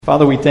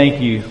Father, we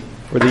thank you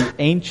for the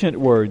ancient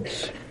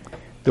words,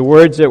 the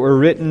words that were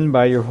written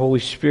by your Holy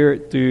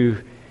Spirit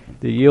through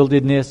the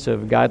yieldedness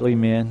of godly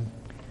men,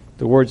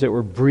 the words that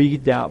were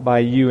breathed out by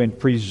you and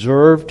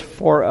preserved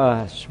for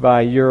us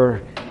by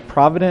your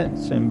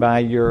providence and by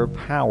your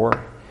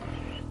power.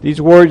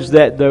 These words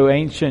that, though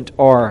ancient,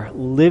 are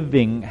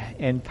living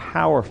and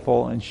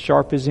powerful and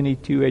sharp as any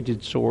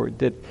two-edged sword,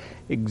 that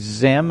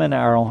examine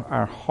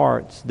our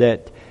hearts,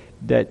 that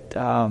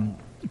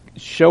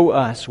show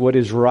us what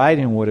is right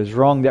and what is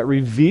wrong, that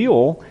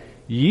reveal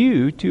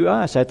you to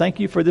us. I thank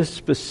you for this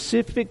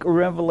specific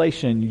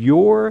revelation.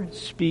 You're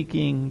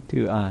speaking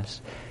to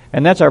us.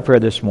 And that's our prayer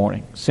this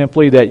morning.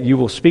 Simply that you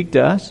will speak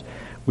to us.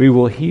 We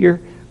will hear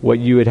what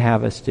you would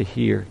have us to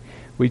hear.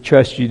 We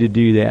trust you to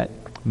do that.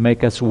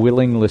 Make us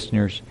willing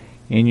listeners.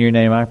 In your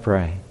name I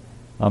pray.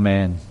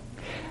 Amen.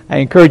 I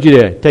encourage you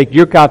to take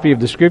your copy of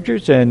the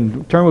Scriptures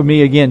and turn with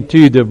me again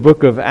to the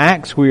book of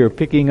Acts. We are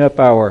picking up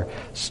our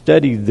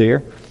study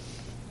there.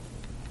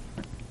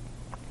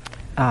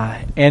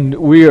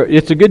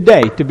 It's a good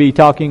day to be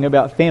talking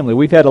about family.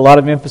 We've had a lot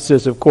of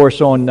emphasis, of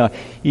course, on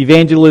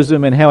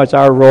evangelism and how it's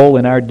our role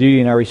and our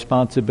duty and our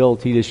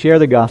responsibility to share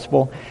the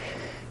gospel.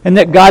 And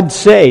that God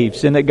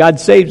saves. And that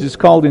God saves is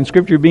called in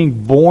Scripture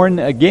being born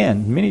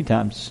again. Many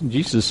times,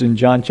 Jesus in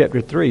John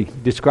chapter 3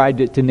 described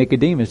it to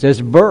Nicodemus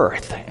as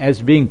birth,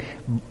 as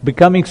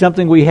becoming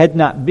something we had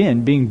not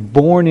been, being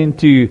born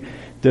into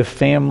the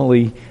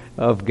family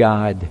of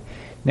God.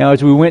 Now,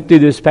 as we went through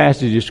this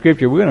passage of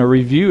Scripture, we're going to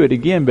review it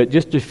again, but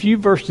just a few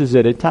verses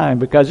at a time,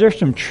 because there's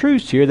some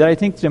truths here that I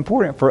think is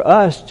important for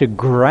us to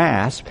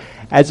grasp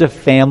as a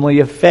family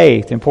of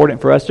faith,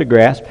 important for us to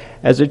grasp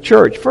as a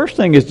church. First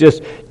thing is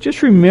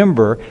just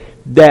remember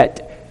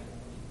that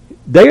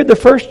they are the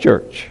first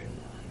church.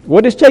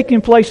 What is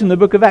taking place in the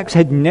book of Acts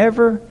had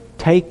never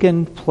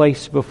taken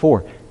place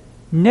before.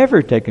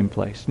 Never taken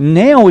place.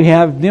 Now we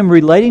have them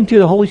relating to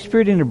the Holy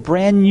Spirit in a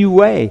brand new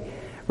way.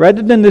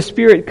 Rather than the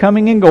Spirit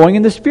coming and going,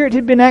 and the Spirit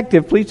had been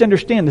active. Please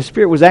understand, the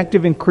Spirit was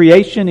active in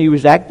creation. He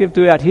was active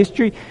throughout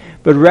history.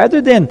 But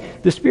rather than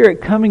the Spirit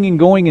coming and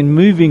going and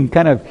moving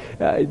kind of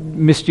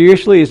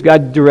mysteriously as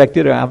God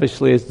directed, or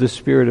obviously as the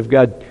Spirit of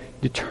God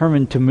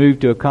determined to move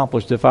to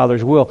accomplish the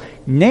Father's will,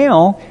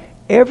 now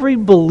every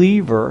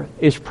believer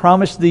is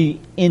promised the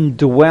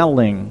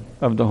indwelling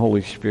of the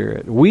Holy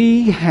Spirit.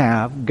 We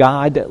have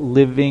God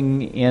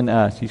living in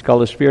us. He's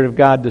called the Spirit of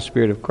God, the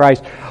Spirit of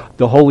Christ,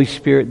 the Holy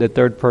Spirit, the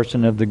third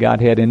person of the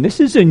Godhead. And this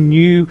is a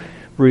new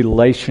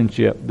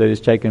relationship that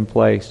has taken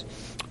place.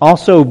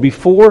 Also,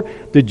 before,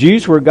 the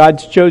Jews were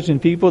God's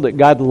chosen people that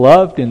God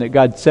loved and that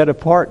God set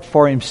apart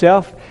for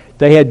Himself.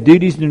 They had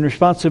duties and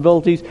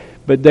responsibilities,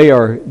 but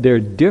they're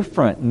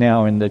different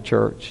now in the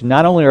church.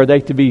 Not only are they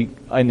to be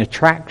an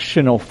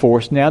attractional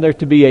force, now they're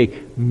to be a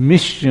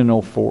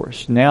missional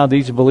force. Now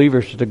these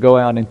believers are to go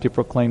out and to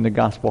proclaim the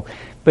gospel.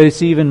 But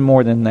it's even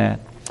more than that.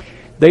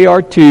 They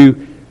are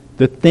to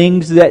the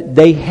things that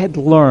they had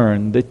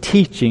learned, the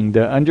teaching,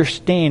 the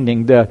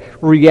understanding, the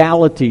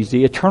realities,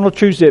 the eternal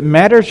truths that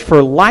matters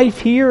for life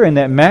here and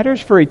that matters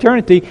for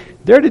eternity.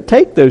 They're to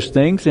take those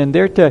things and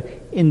they're to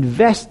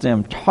invest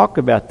them, talk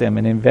about them,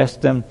 and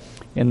invest them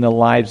in the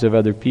lives of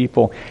other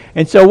people.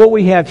 And so what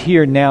we have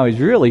here now is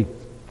really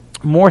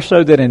more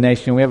so than a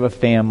nation. We have a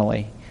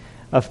family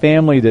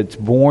that's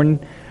born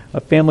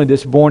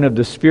of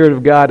the Spirit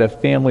of God, a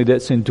family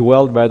that's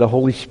indwelled by the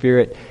Holy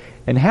Spirit.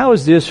 And how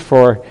is this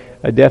for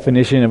a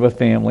definition of a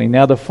family?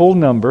 Now the full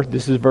number,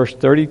 this is verse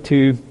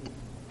 32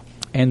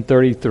 and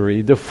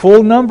 33, the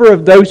full number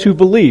of those who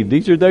believed,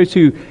 these are those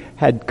who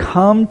had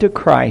come to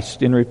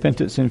Christ in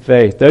repentance and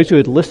faith, those who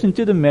had listened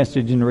to the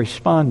message and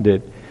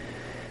responded.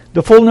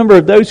 The full number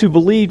of those who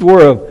believed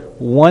were of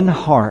one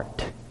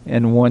heart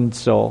and one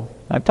soul.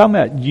 I'm talking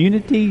about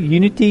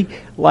unity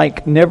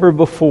like never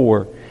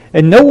before.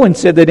 And no one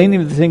said that any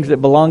of the things that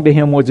belonged to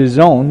him was his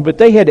own, but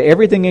they had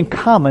everything in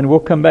common.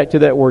 We'll come back to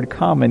that word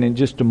common in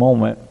just a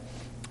moment.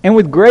 And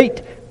with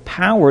great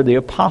power, the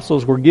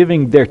apostles were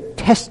giving their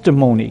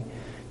testimony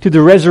to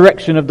the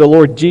resurrection of the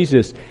Lord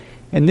Jesus.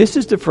 And this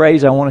is the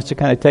phrase I want us to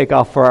kind of take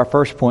off for our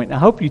first point. I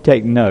hope you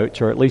take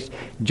notes, or at least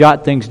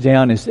jot things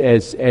down as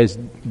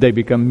they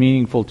become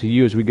meaningful to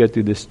you as we go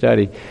through this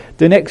study.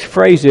 The next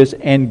phrase is,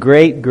 and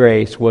great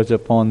grace was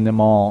upon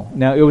them all.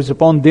 Now, it was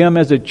upon them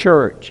as a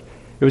church.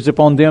 It was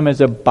upon them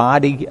as a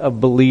body of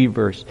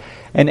believers.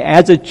 And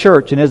as a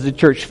church and as a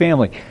church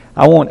family,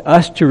 I want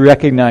us to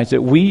recognize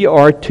that we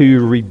are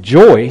to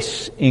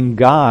rejoice in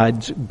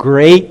God's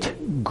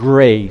great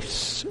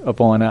grace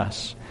upon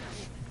us.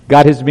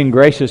 God has been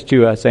gracious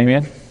to us.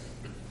 Amen?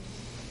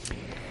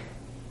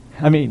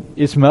 I mean,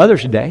 it's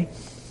Mother's Day.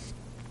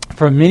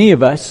 For many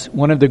of us,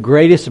 one of the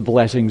greatest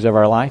blessings of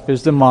our life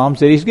is the moms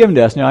that He's given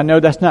to us. Now, I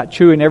know that's not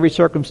true in every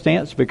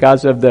circumstance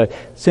because of the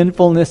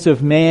sinfulness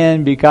of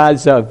man,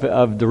 because of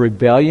the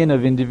rebellion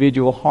of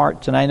individual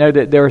hearts. And I know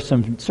that there are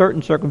some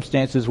certain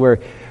circumstances where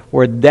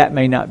that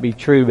may not be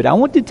true. But I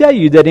want to tell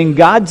you that in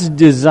God's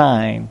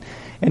design,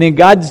 And in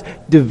God's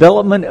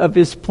development of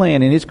His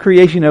plan, in His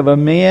creation of a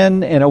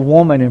man and a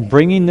woman and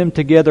bringing them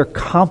together,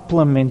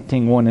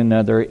 complementing one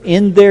another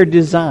in their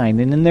design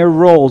and in their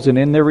roles and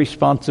in their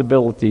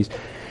responsibilities.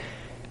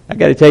 I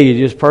got to tell you,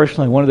 just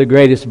personally, one of the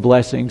greatest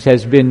blessings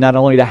has been not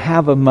only to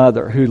have a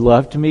mother who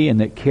loved me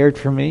and that cared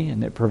for me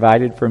and that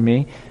provided for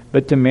me,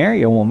 but to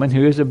marry a woman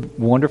who is a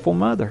wonderful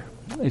mother.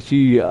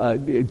 She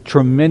a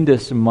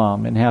tremendous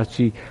mom in how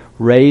she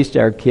raised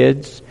our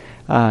kids.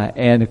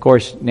 And, of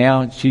course,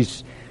 now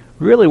she's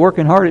really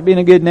working hard at being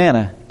a good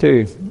nana,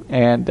 too.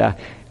 And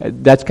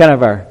that's kind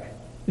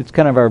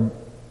of our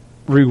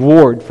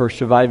reward for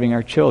surviving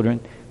our children.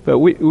 But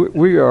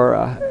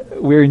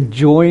we're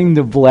enjoying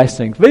the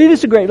blessings. But it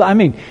is a great,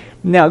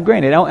 now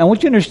granted, I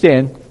want you to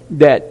understand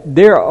that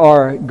there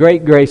are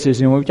great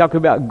graces, and when we talk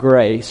about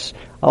grace,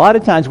 a lot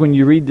of times when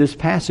you read this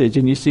passage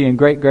and you see "and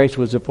great grace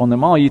was upon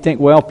them all," you think,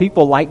 well,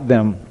 people liked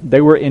them.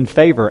 They were in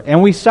favor.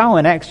 And we saw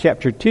in Acts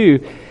chapter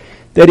 2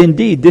 that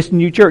indeed this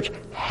new church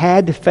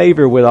had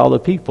favor with all the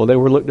people. They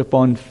were looked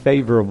upon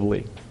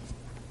favorably.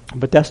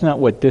 But that's not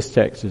what this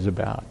text is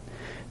about.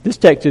 This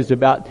text is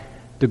about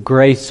the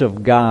grace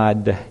of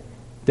God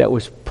that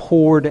was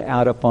poured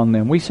out upon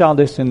them. We saw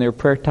this in their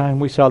prayer time.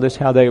 We saw this,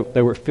 how they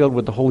were filled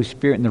with the Holy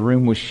Spirit and the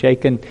room was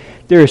shaken.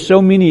 There are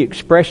so many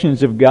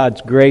expressions of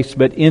God's grace,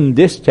 but in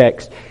this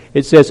text,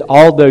 it says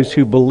all those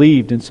who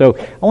believed. And so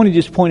I want to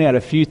just point out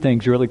a few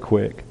things really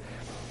quick.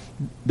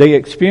 They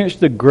experienced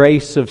the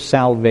grace of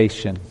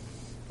salvation.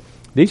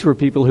 These were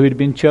people who had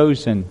been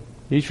chosen.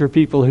 These were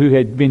people who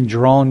had been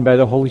drawn by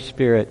the Holy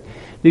Spirit.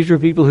 These were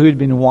people who had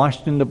been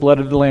washed in the blood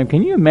of the Lamb.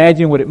 Can you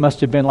imagine what it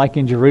must have been like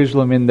in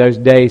Jerusalem in those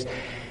days?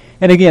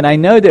 And again, I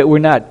know that we're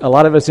not, a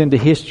lot of us, into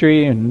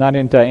history and not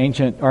into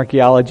ancient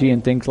archaeology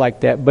and things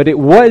like that, but it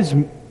was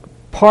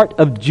part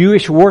of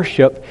Jewish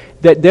worship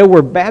that there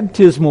were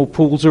baptismal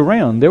pools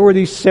around. There were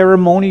these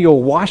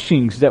ceremonial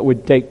washings that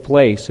would take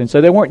place. And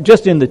so they weren't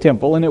just in the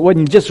temple, and it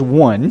wasn't just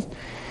one,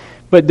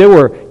 but they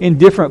were in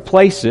different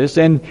places.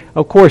 And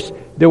of course,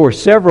 there were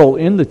several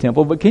in the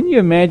temple, but can you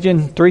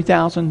imagine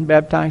 3,000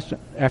 baptized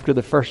after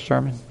the first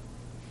sermon?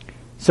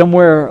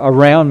 Somewhere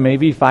around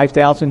maybe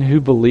 5,000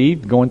 who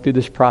believed, going through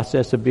this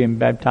process of being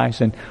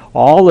baptized. And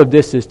all of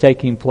this is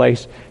taking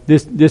place,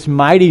 this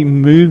mighty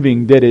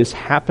moving that is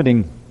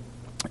happening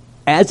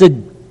as a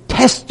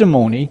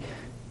testimony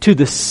to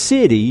the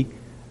city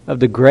of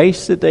the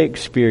grace that they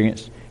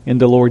experienced in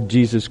the Lord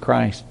Jesus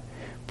Christ.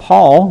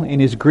 Paul, in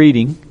his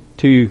greeting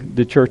to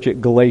the church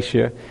at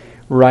Galatia,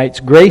 writes,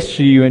 "Grace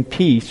to you and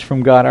peace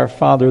from God our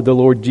Father, the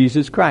Lord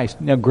Jesus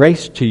Christ." Now,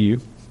 grace to you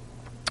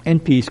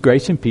and peace,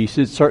 grace and peace,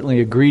 is certainly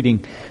a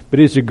greeting, but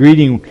it's a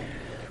greeting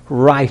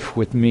rife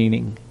with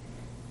meaning.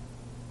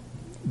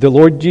 The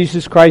Lord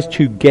Jesus Christ,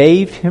 who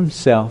gave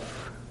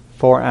Himself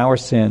for our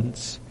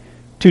sins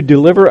to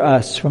deliver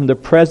us from the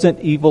present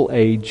evil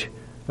age,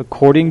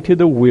 according to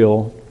the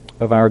will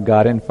of our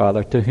God and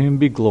Father, to whom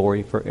be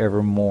glory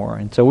forevermore.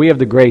 And so we have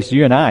the grace,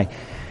 you and I,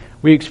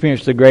 we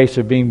experience the grace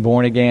of being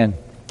born again,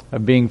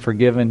 of being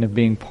forgiven, of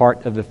being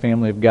part of the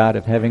family of God,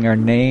 of having our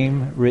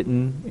name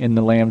written in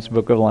the Lamb's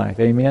Book of Life.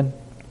 Amen?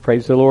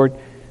 Praise the Lord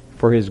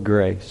for His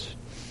grace.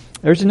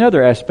 There's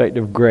another aspect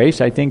of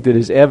grace, I think, that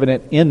is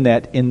evident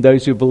in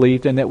those who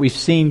believed, and that we've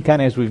seen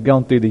kind of as we've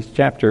gone through these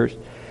chapters.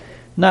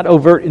 Not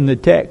overt in the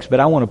text, but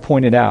I want to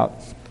point it out.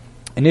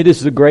 And it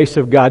is the grace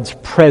of God's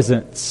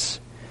presence.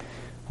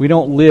 We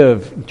don't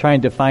live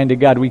trying to find a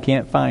God we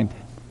can't find.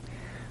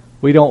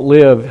 We don't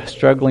live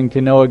struggling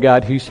to know a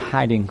God who's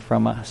hiding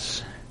from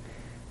us.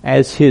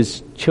 As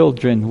His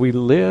children, we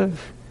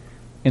live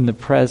in the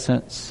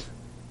presence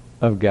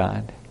of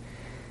God.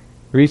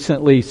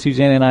 Recently,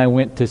 Suzanne and I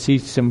went to see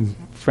some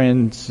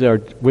friends,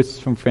 or with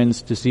some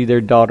friends, to see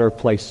their daughter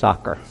play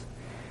soccer.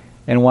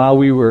 And while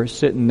we were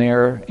sitting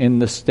there in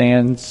the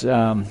stands,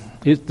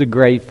 it's the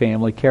Gray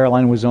family.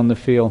 Caroline was on the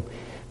field,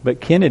 but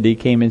Kennedy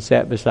came and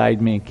sat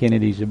beside me, and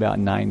Kennedy's about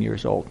 9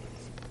 years old.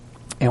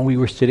 And we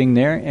were sitting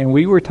there, and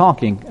we were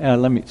talking.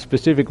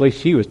 Specifically,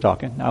 she was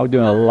talking. I was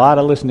doing a lot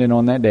of listening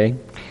on that day.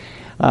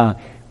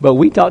 But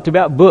we talked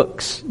about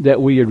books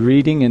that we had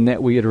reading and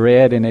that we had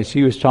read. And as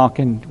she was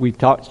talking, we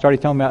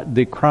started talking about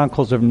the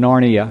Chronicles of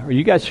Narnia. Are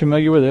you guys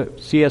familiar with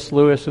C.S.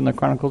 Lewis and the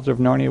Chronicles of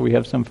Narnia? We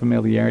have some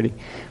familiarity.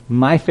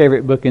 My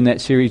favorite book in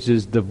that series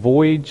is The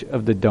Voyage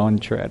of the Dawn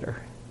Treader.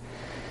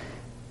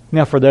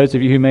 Now, for those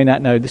of you who may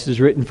not know, this is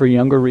written for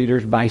younger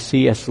readers by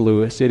C.S.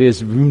 Lewis. It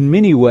is in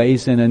many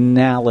ways an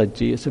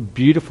analogy. It's a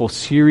beautiful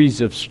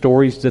series of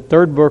stories. The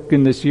third book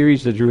in the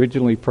series that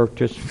originally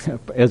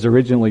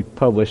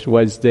published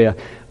was The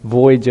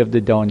Voyage of the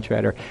Dawn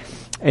Treader.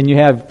 And you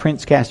have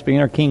Prince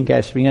Caspian, or King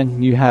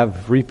Caspian. You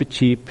have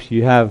Reepicheep.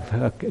 You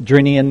have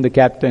Drinian, the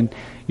captain.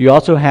 You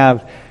also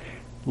have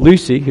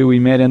Lucy, who we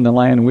met in The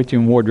Lion, Witch,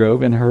 and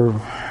Wardrobe, and her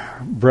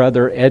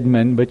brother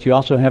Edmund, but you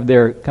also have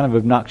their kind of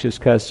obnoxious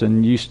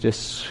cousin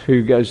Eustace,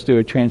 who goes through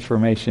a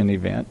transformation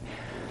event.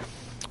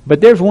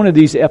 But there's one of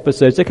these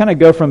episodes. They kind of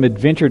go from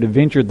adventure to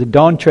adventure. The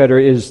Dawn Treader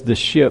is the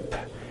ship.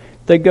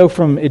 They go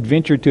from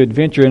adventure to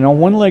adventure, and on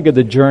one leg of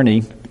the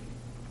journey,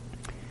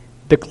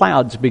 the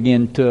clouds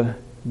begin to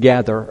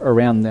gather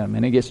around them,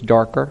 and it gets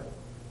darker,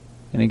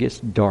 and it gets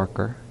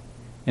darker,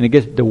 and it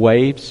gets, the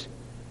waves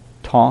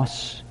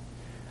toss.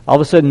 All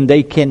of a sudden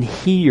they can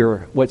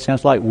hear what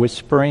sounds like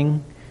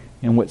whispering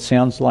and what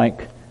sounds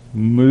like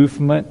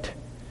movement,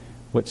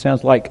 what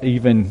sounds like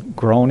even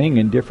groaning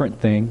and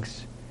different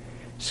things.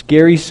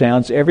 Scary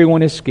sounds.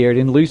 Everyone is scared,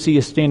 and Lucy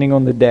is standing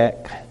on the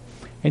deck.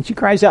 And she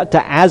cries out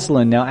to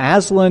Aslan. Now,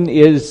 Aslan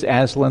is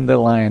Aslan the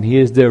lion. He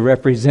is the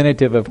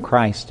representative of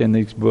Christ in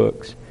these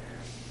books.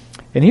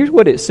 And here's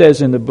what it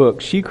says in the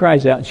book. She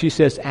cries out and she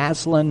says,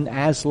 Aslan,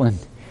 Aslan,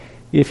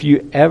 if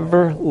you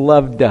ever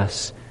loved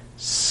us,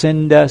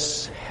 send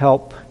us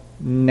help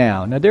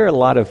now. Now, there are a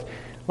lot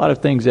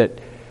of things that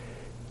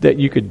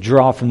you could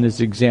draw from this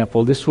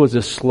example. This was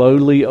a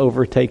slowly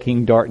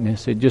overtaking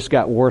darkness. It just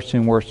got worse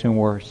and worse and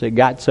worse. It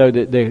got so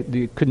that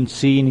they couldn't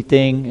see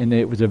anything, and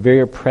it was a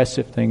very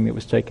oppressive thing that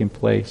was taking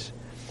place.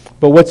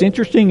 But what's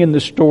interesting in the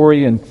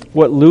story, and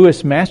what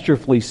Lewis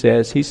masterfully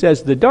says, he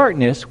says the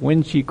darkness,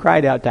 when she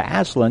cried out to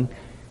Aslan,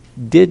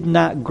 did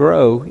not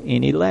grow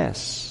any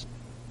less.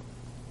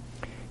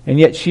 And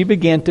yet she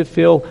began to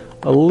feel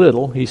a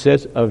little, he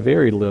says a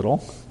very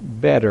little,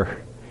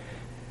 better.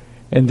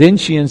 And then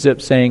she ends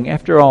up saying,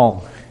 after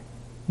all,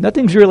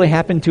 nothing's really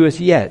happened to us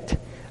yet.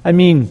 I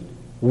mean,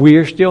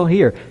 we're still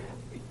here.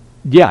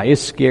 Yeah,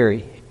 it's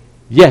scary.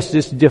 Yes,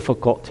 it's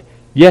difficult.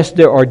 Yes,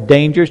 there are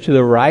dangers to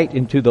the right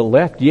and to the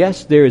left.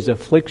 Yes, there is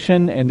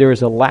affliction and there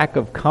is a lack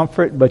of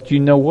comfort. But you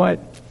know what?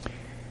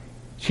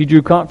 She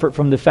drew comfort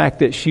from the fact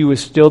that she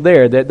was still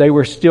there, that they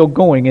were still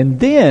going. And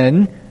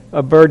then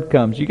a bird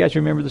comes. You guys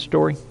remember the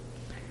story?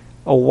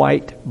 A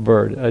white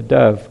bird, a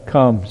dove,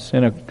 comes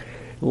and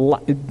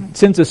it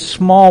sends a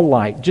small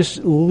light,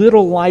 just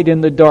little light in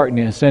the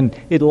darkness, and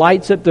it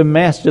lights up the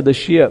mast of the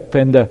ship,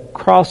 and the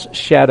cross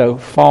shadow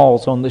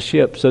falls on the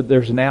ship, so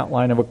there's an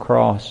outline of a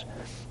cross.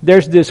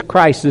 There's this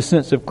Christ, the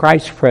sense of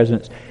Christ's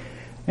presence.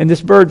 And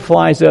this bird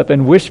flies up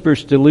and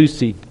whispers to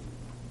Lucy,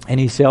 and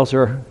he tells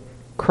her,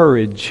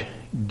 courage,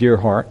 dear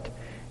heart.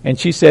 And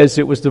she says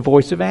it was the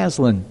voice of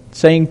Aslan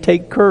saying,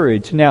 take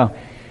courage. Now,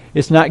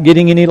 it's not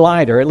getting any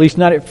lighter, at least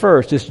not at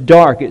first. It's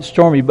dark, it's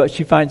stormy, but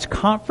she finds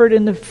comfort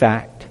in the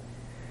fact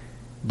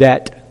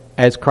that,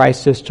 as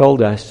Christ has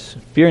told us,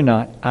 fear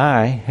not,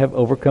 I have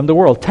overcome the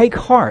world. Take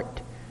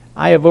heart.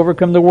 I have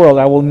overcome the world.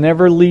 I will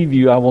never leave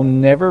you. I will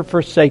never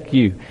forsake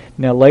you.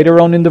 Now, later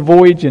on in the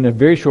voyage, in a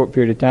very short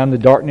period of time, the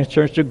darkness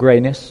turns to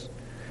grayness,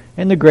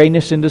 and the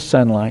grayness into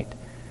sunlight.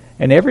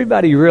 And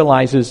everybody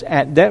realizes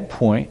at that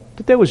point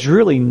that there was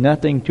really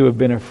nothing to have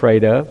been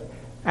afraid of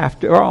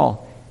after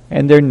all.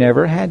 And there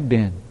never had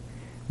been.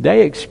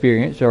 They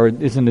experience, or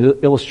is an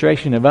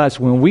illustration of us,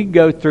 when we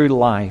go through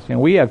life and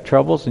we have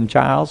troubles and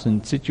trials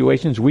and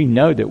situations we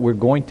know that we're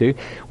going to.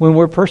 When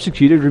we're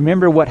persecuted,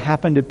 remember what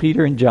happened to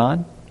Peter and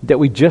John that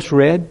we just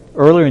read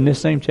earlier in this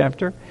same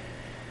chapter?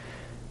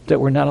 That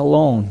we're not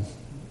alone.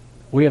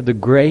 We have the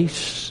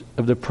grace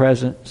of the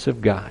presence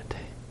of God.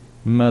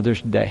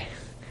 Mother's Day.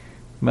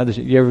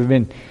 You ever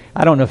been,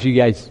 I don't know if you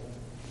guys,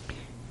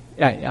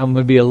 I'm going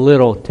to be a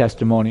little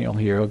testimonial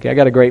here, okay? I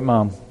got a great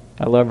mom.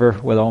 I love her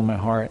with all my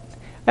heart.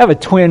 I have a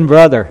twin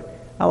brother.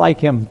 I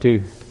like him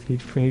too.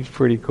 He's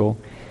pretty cool.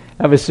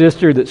 I have a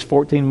sister that's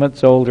 14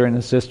 months older and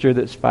a sister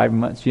that's 5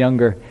 months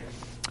younger.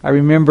 I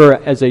remember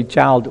as a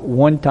child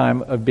one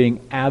time of being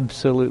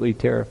absolutely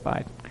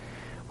terrified.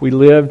 We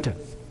lived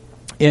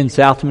in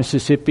South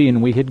Mississippi,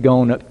 and we had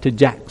gone up to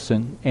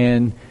Jackson,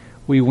 and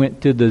we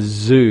went to the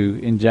zoo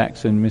in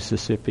Jackson,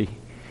 Mississippi.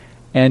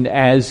 And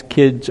as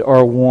kids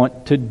are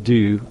wont to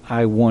do,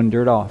 I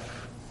wandered off.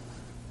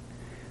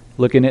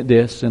 Looking at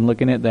this and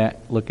looking at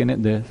that, looking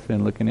at this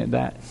and looking at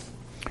that.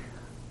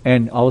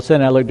 And all of a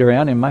sudden I looked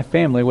around and my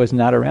family was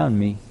not around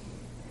me.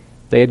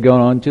 They had gone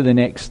on to the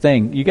next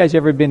thing. You guys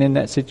ever been in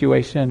that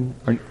situation?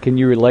 Or can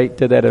you relate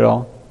to that at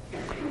all?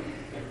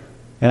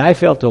 And I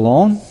felt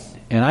alone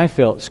and I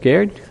felt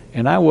scared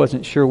and I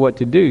wasn't sure what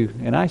to do.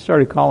 And I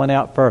started calling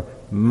out for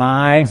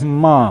my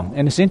mom.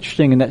 And it's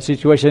interesting in that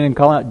situation, I didn't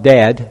call out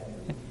Dad.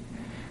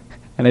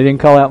 And I didn't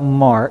call out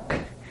Mark.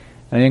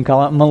 I didn't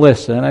call out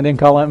Melissa, and I didn't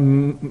call out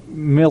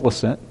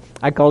Millicent.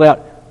 I called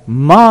out,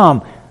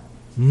 Mom!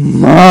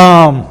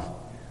 Mom!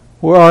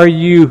 Where are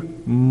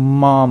you,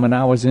 Mom? And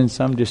I was in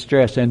some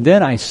distress. And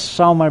then I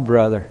saw my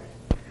brother.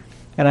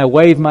 And I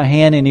waved my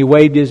hand, and he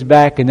waved his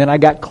back, and then I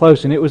got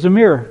close, and it was a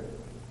mirror.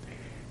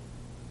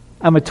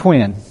 I'm a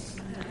twin.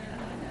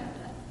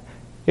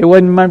 It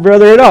wasn't my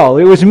brother at all.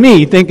 It was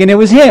me thinking it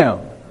was him.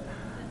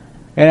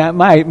 And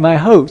my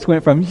hopes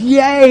went from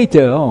yay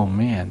to, oh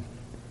man,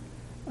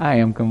 I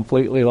am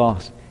completely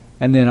lost.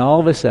 And then all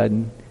of a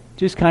sudden,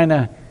 just kind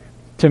of,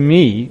 to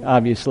me,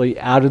 obviously,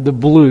 out of the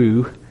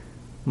blue,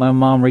 my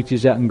mom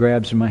reaches out and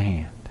grabs my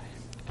hand.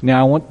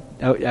 Now,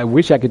 I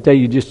wish I could tell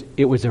you just,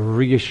 it was a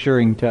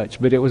reassuring touch,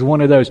 but it was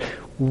one of those,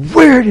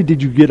 where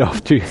did you get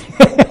off to?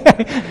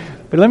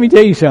 But let me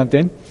tell you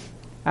something.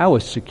 I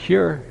was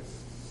secure.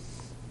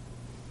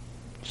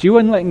 She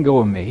wasn't letting go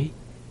of me.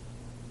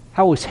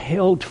 I was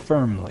held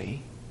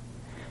firmly.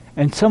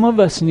 And some of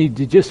us need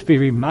to just be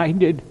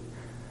reminded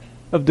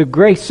of the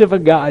grace of a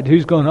God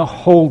who's going to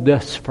hold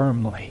us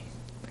firmly,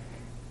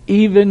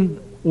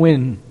 even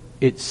when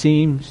it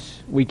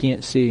seems we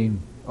can't see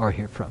Him or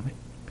hear from Him.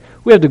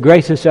 We have the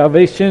grace of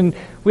salvation.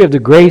 We have the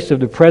grace of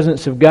the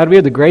presence of God. We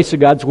have the grace of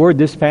God's Word.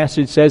 This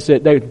passage says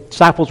that the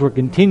disciples were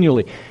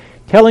continually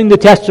telling the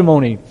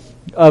testimony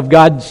of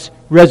God's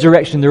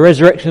resurrection, the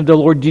resurrection of the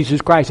Lord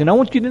Jesus Christ. And I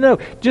want you to know,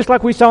 just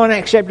like we saw in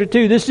Acts chapter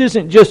 2, this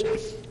isn't just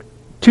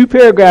 2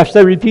 paragraphs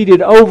they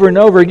repeated over and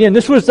over again.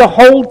 This was the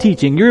whole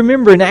teaching. You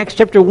remember in Acts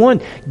chapter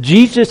 1,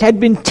 Jesus had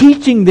been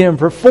teaching them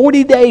for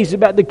 40 days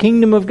about the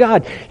kingdom of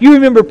God. You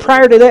remember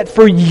prior to that,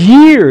 for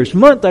years,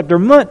 month after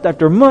month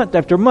after month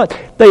after month,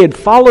 they had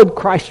followed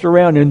Christ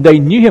around and they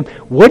knew Him.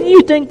 What do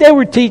you think they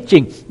were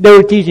teaching? They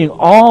were teaching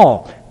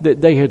all that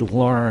they had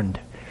learned.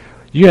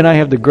 You and I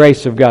have the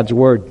grace of God's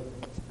Word.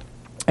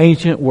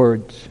 Ancient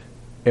words,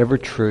 ever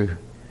true.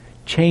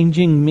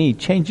 Changing me,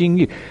 changing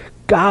you.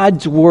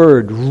 God's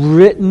Word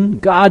written,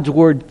 God's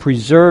Word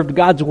preserved,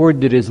 God's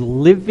Word that is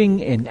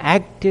living and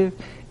active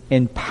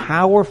and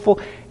powerful.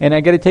 And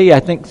I got to tell you, I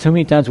think so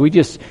many times we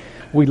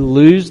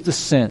lose the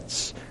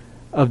sense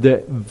of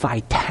the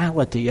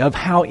vitality of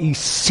how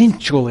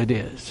essential it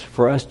is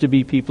for us to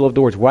be people of the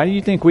Word. Why do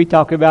you think we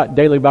talk about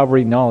daily Bible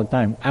reading all the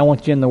time? I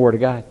want you in the Word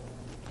of God.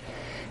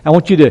 I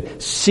want you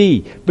to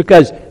see,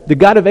 because the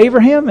God of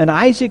Abraham and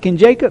Isaac and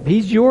Jacob,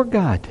 He's your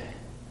God.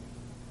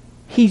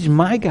 He's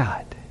my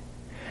God.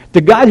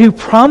 The God who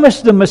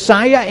promised the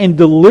Messiah and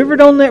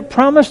delivered on that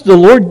promise, the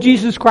Lord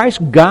Jesus Christ,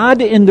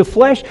 God in the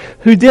flesh,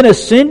 who then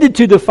ascended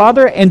to the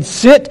Father and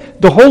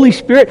sent the Holy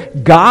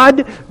Spirit,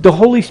 God, the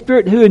Holy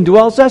Spirit who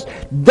indwells us,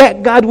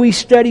 that God we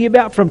study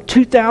about from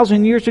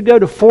 2,000 years ago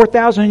to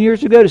 4,000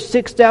 years ago to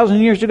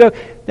 6,000 years ago,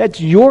 that's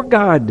your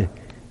God,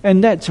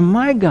 and that's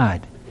my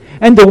God.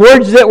 And the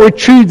words that were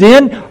true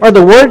then are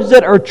the words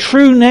that are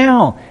true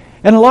now.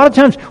 And a lot of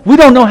times we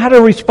don't know how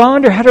to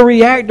respond or how to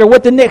react or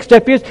what the next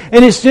step is.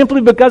 And it's simply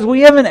because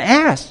we haven't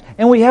asked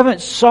and we haven't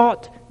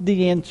sought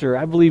the answer.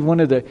 I believe one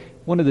of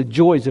the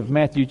joys of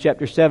Matthew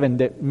chapter 7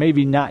 that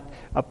maybe not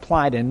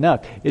applied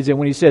enough is that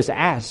when He says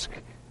ask,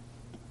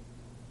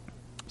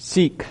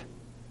 seek,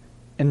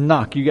 and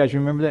knock. You guys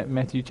remember that?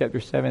 Matthew chapter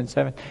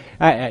 7:7.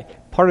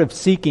 Part of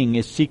seeking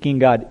is seeking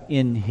God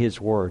in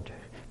His Word.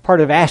 Part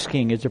of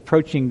asking is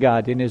approaching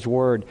God in His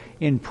Word,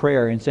 in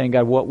prayer, and saying,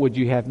 God, what would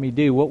you have me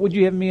do? What would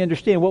you have me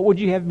understand? What would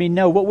you have me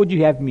know? What would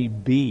you have me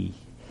be?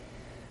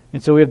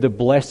 And so we have the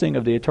blessing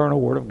of the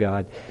eternal Word of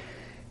God.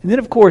 And then,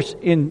 of course,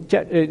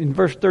 in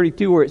verse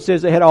 32 where it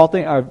says they had all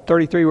things, or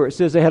 33 where it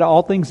says they had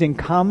all things in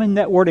common,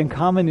 that word in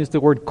common is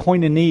the word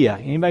koinonia.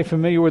 Anybody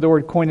familiar with the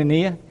word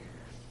koinonia?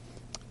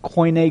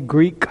 Koine,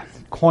 Greek,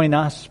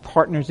 koinos,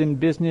 partners in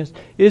business.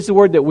 It is the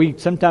word that we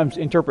sometimes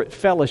interpret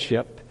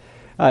fellowship.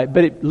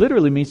 But it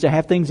literally means to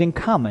have things in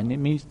common. It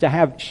means to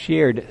have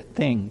shared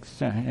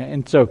things.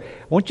 And so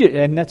I want you,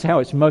 and that's how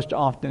it's most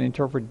often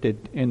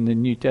interpreted in the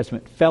New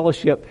Testament.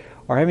 Fellowship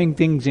or having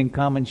things in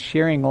common,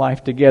 sharing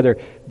life together.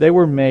 They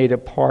were made a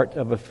part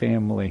of a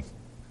family.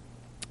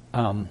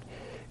 It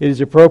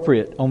is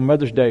appropriate on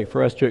Mother's Day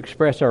for us to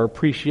express our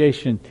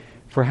appreciation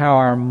for how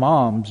our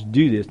moms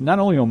do this. Not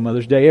only on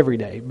Mother's Day, every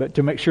day, but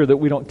to make sure that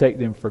we don't take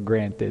them for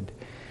granted.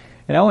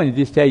 And I want to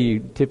just tell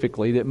you,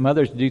 typically, that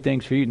mothers do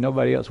things for you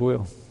nobody else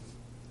will.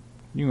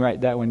 You can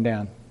write that one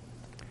down.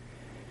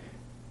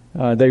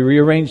 They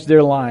rearranged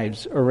their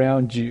lives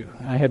around you.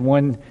 I had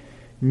one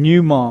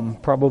new mom,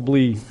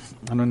 probably,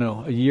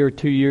 a year or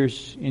 2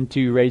 years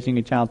into raising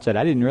a child, said,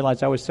 I didn't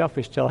realize I was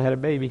selfish till I had a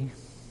baby.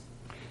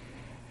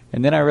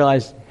 And then I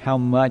realized how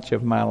much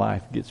of my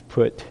life gets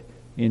put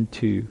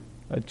into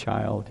a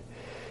child.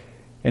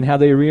 And how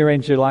they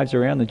rearrange their lives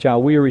around the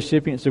child. We are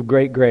recipients of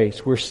great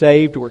grace. We're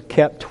saved, we're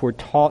kept, we're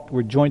taught,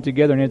 we're joined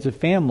together, and as a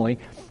family,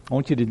 I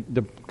want you to,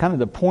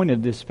 the point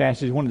of this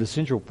passage, one of the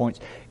central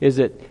points, is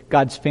that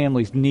God's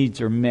family's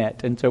needs are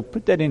met. And so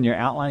put that in your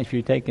outline if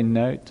you're taking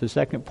notes. The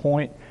second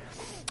point,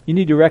 you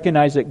need to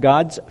recognize that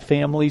God's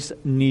family's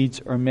needs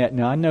are met.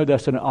 Now, I know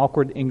that's an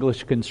awkward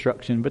English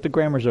construction, but the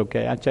grammar's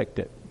okay. I checked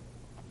it.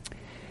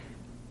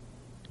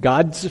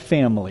 God's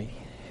family,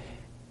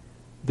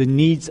 the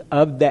needs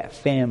of that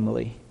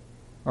family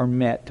are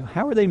met.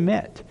 How are they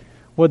met?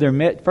 Well, they're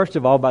met, first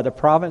of all, by the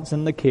providence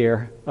and the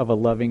care of a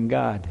loving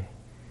God.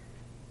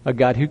 A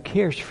God who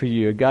cares for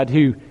you. A God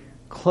who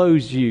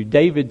clothes you.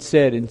 David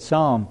said in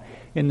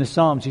the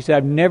Psalms, he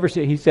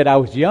said, I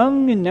was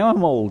young and now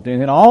I'm old.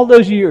 And in all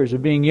those years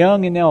of being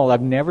young and old,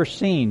 I've never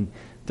seen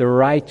the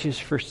righteous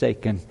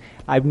forsaken.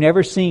 I've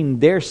never seen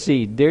their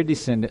seed, their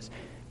descendants,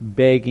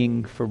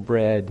 begging for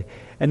bread.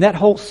 And that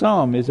whole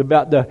psalm is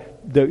about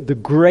the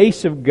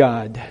grace of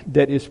God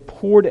that is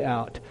poured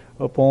out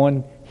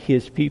upon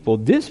His people.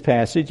 This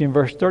passage in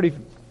verse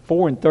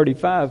 34 and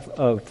 35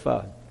 of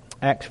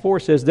Acts 4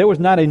 says, there was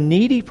not a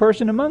needy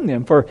person among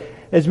them, for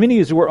as many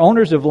as were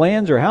owners of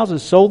lands or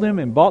houses sold them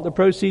and bought the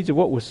proceeds of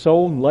what was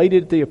sold and laid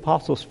it at the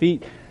apostles'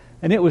 feet,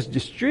 and it was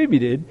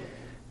distributed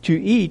to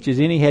each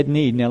as any had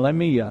need. Now let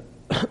me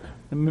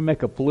Let me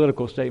make a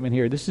political statement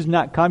here. This is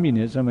not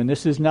communism, and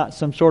this is not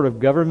some sort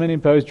of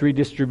government-imposed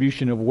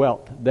redistribution of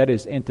wealth. That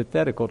is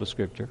antithetical to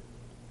Scripture.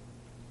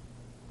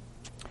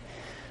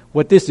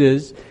 What this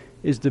is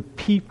the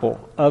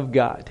people of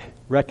God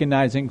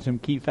recognizing some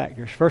key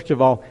factors. First of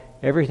all,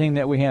 everything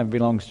that we have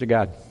belongs to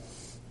God.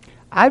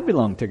 I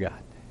belong to God.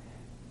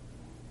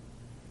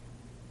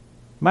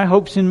 My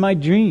hopes and my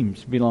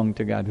dreams belong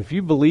to God. If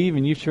you believe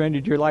and you've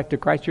surrendered your life to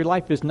Christ, your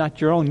life is not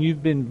your own.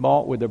 You've been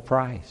bought with a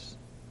price.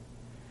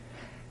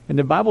 And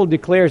the Bible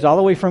declares all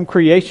the way from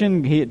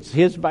creation, it's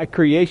His by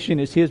creation,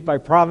 it's His by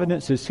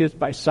providence, it's His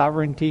by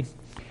sovereignty.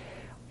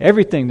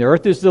 Everything, the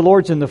earth is the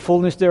Lord's and the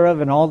fullness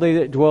thereof and all they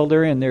that dwell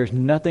therein. There's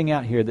nothing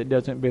out here that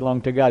doesn't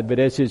belong to God. But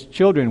as His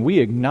children, we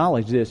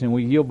acknowledge this and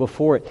we yield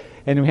before it.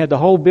 And we have the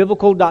whole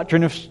biblical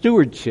doctrine of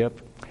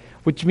stewardship,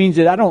 which means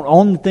that I don't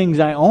own the things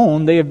I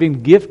own. They have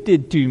been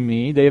gifted to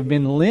me. They have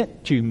been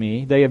lent to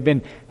me. They have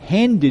been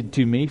handed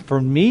to me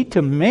for me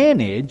to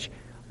manage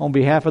on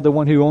behalf of the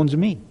one who owns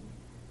me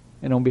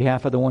and on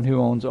behalf of the one who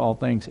owns all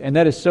things. And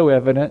that is so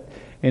evident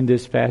in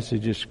this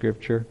passage of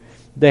Scripture.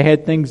 They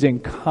had things in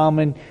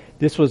common.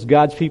 This was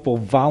God's people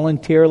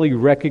voluntarily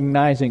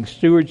recognizing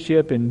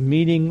stewardship and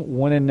meeting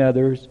one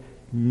another's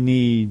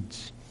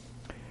needs.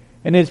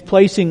 And it's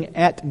placing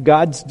at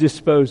God's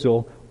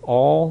disposal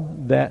all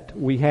that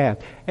we have.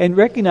 And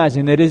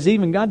recognizing that it is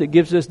even God that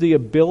gives us the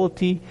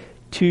ability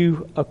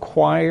to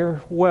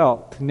acquire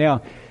wealth.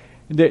 Now,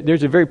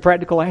 there's a very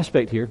practical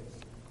aspect here.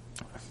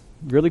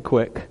 Really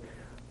quick.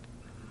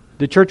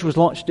 The church was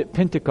launched at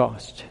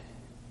Pentecost.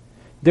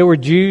 There were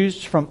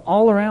Jews from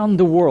all around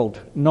the world,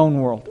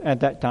 known world at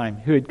that time,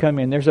 who had come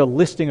in. There's a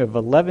listing of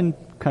 11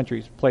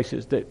 countries,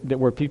 places that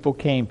where people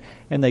came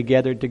and they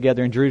gathered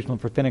together in Jerusalem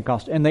for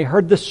Pentecost. And they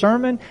heard the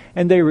sermon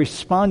and they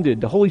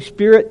responded. The Holy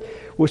Spirit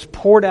was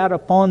poured out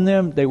upon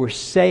them. They were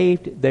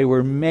saved. They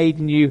were made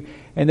new.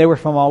 And they were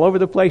from all over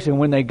the place. And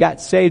when they got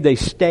saved, they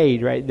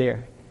stayed right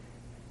there.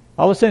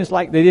 All of a sudden, it's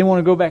like they didn't want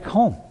to go back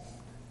home.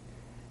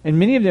 And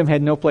many of them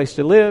had no place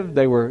to live.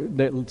 They were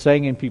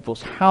staying in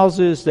people's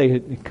houses. They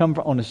had come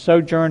on a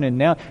sojourn, and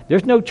now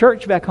there's no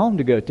church back home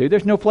to go to.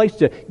 There's no place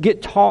to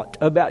get taught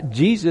about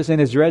Jesus and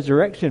His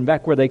resurrection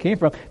back where they came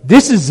from.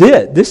 This is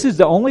it. This is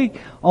the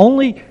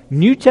only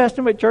New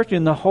Testament church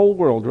in the whole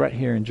world right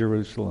here in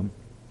Jerusalem.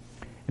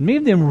 And many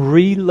of them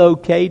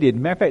relocated.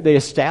 Matter of fact, they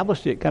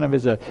established it kind of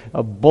as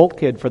a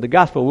bulkhead for the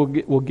gospel.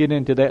 We'll get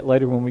into that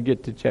later when we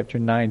get to chapter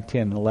 9,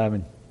 10, and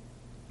 11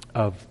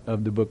 of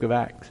the book of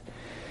Acts.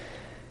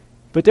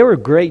 But there were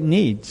great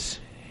needs.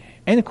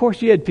 And of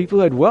course you had people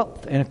who had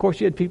wealth. And of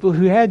course you had people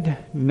who had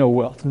no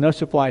wealth, no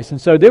supplies.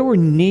 And so there were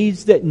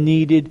needs that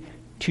needed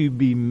to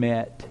be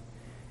met.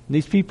 And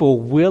these people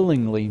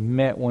willingly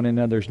met one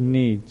another's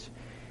needs.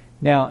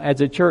 Now,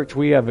 as a church,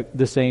 we have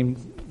the same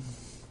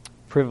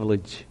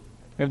privilege.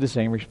 We have the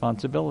same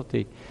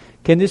responsibility.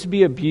 Can this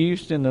be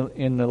abused in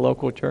the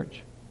local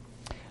church?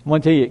 I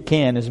want to tell you it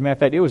can. As a matter of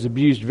fact, it was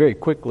abused very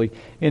quickly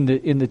in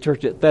the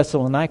church at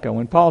Thessalonica.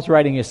 When Paul's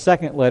writing his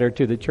second letter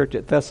to the church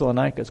at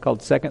Thessalonica, it's called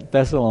 2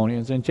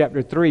 Thessalonians. In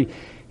chapter 3,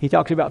 he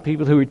talks about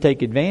people who would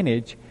take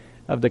advantage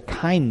of the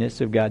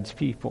kindness of God's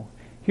people.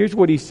 Here's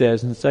what he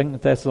says in 2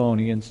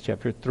 Thessalonians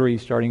chapter 3,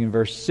 starting in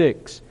verse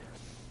 6.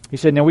 He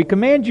said, "Now we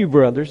command you,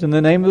 brothers, in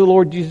the name of the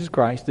Lord Jesus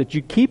Christ, that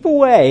you keep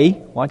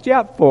away, watch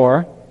out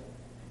for,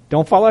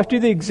 don't follow after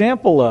the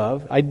example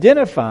of,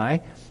 identify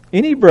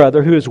any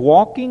brother who is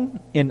walking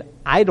in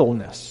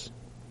idleness,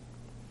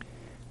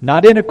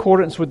 not in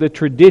accordance with the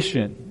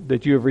tradition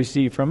that you have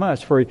received from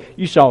us. For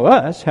you saw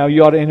us, how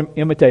you ought to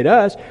imitate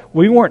us.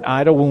 We weren't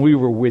idle when we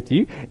were with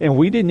you, and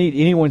we didn't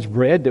eat anyone's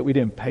bread that we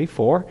didn't pay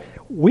for.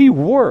 We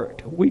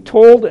worked, we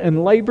toiled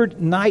and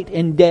labored night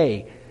and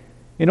day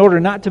in order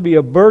not to be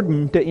a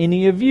burden to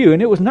any of you.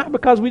 And it was not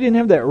because we didn't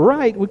have that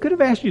right. We could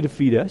have asked you to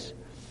feed us,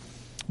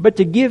 but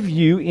to give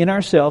you in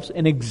ourselves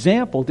an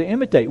example to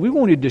imitate. We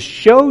wanted to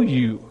show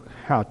you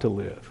how to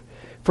live.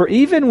 For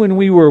even when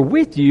we were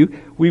with you,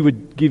 we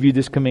would give you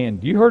this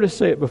command." You heard us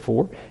say it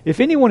before.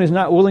 "If anyone is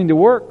not willing to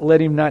work, let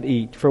him not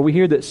eat. For we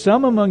hear that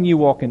some among you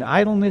walk in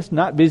idleness,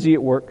 not busy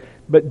at work,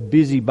 but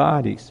busy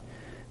bodies.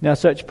 Now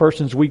such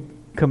persons we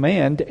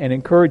command and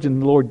encourage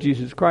in the Lord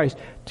Jesus Christ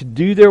to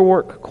do their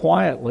work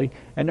quietly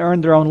and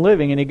earn their own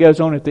living." And he goes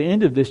on at the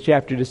end of this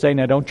chapter to say,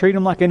 now don't treat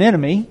them like an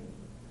enemy.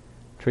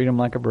 Treat them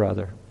like a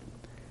brother.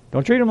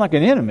 Don't treat them like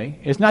an enemy.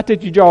 It's not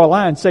that you draw a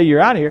line and say you're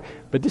out of here,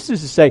 but this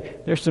is to say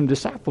there's some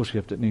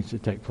discipleship that needs to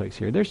take place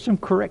here. There's some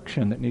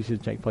correction that needs to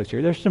take place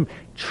here. There's some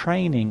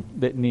training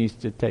that needs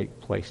to take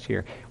place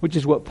here, which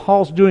is what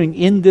Paul's doing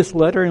in this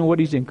letter and what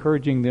he's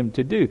encouraging them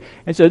to do.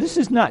 And so this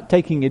is not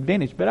taking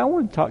advantage, but I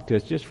want to talk to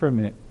us just for a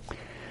minute.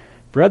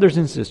 Brothers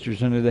and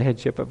sisters under the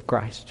headship of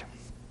Christ,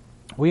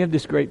 we have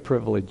this great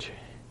privilege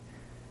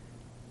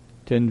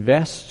to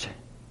invest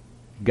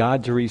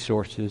God's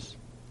resources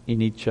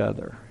in each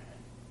other.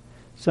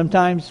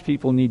 Sometimes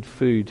people need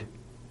food,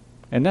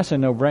 and that's a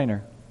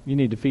no-brainer. You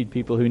need to feed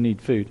people who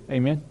need food.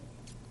 Amen?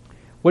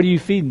 What do you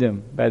feed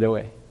them, by the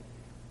way?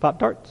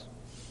 Pop-Tarts?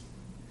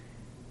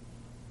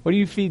 What do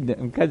you feed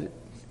them? Because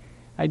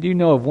I do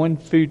know of one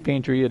food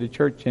pantry at a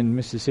church in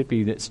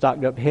Mississippi that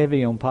stocked up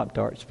heavy on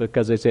Pop-Tarts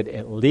because they said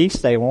at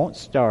least they won't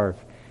starve.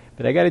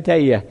 But I got to tell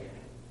you,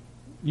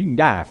 you can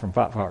die from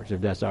Pop-Tarts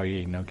if that's all you're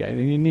eating, okay?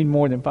 You need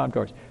more than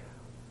Pop-Tarts.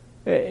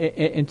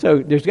 And so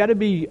there's got to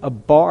be a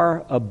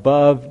bar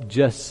above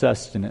just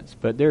sustenance.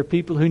 But there are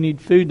people who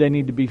need food, they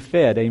need to be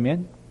fed,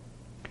 amen?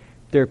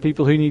 There are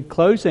people who need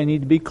clothes, they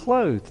need to be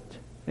clothed,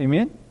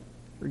 amen?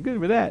 We're good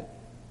with that.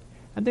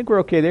 I think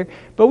we're okay there.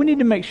 But we need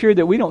to make sure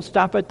that we don't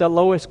stop at the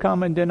lowest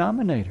common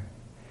denominator.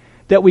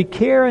 That we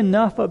care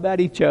enough about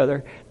each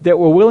other that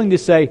we're willing to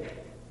say,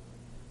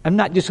 I'm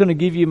not just going to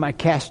give you my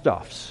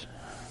cast-offs.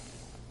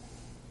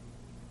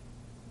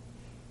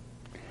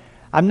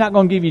 I'm not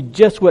going to give you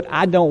just what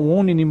I don't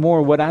want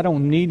anymore, what I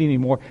don't need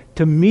anymore,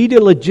 to meet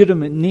a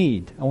legitimate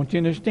need. I want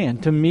you to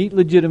understand, to meet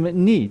legitimate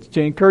needs,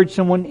 to encourage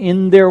someone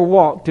in their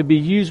walk, to be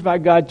used by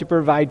God to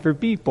provide for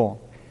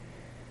people.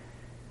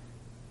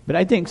 But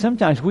I think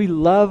sometimes we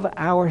love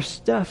our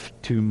stuff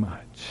too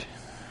much.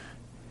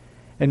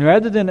 And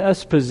rather than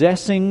us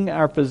possessing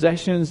our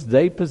possessions,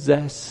 they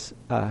possess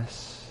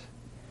us.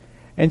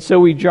 And so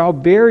we draw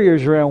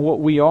barriers around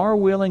what we are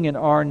willing and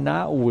are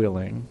not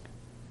willing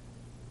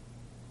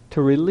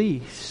to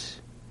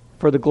release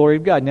for the glory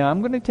of God. Now,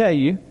 I'm going to tell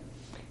you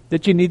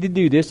that you need to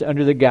do this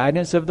under the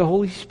guidance of the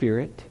Holy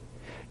Spirit.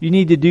 You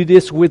need to do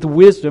this with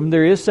wisdom.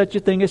 There is such a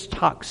thing as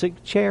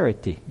toxic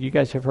charity. You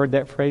guys have heard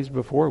that phrase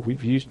before.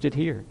 We've used it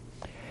here.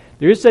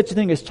 There is such a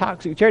thing as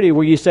toxic charity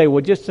where you say,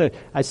 well,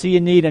 I see a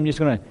need, I'm just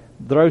going to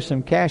throw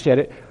some cash at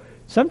it.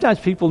 Sometimes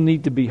people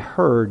need to be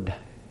heard.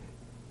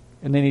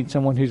 And they need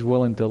someone who's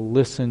willing to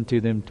listen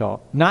to them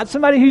talk. Not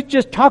somebody who's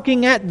just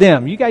talking at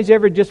them. You guys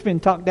ever just been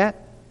talked at?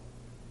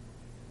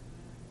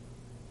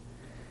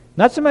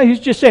 Not somebody who's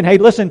just saying, hey,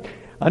 listen,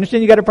 I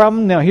understand you got a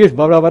problem. Now here's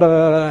blah, blah, blah,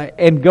 blah, blah,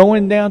 and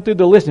going down through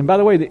the list. And by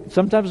the way,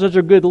 sometimes those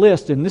are good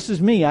lists. And this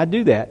is me. I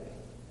do that.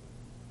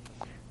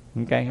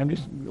 Okay, I'm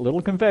just a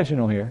little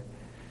confessional here.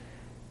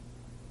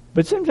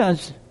 But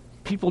sometimes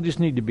people just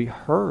need to be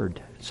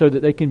heard so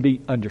that they can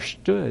be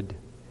understood.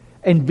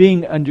 And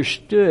being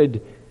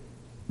understood,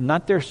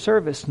 not their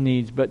service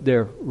needs, but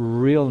their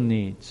real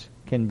needs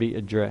can be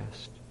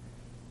addressed.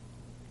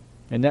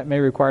 And that may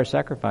require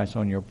sacrifice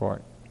on your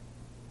part.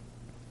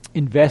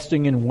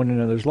 Investing in one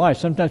another's lives.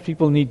 Sometimes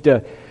people need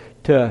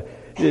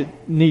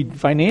need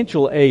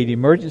financial aid,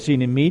 emergency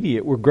and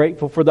immediate. We're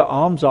grateful for the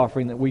alms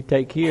offering that we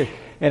take here.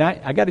 And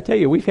I got to tell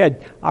you, we've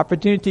had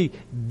opportunity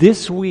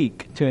this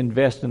week to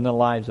invest in the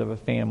lives of a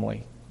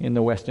family in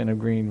the west end of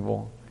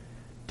Greenville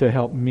to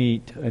help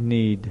meet a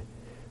need.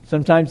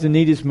 Sometimes the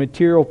need is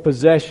material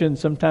possession.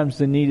 Sometimes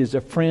the need is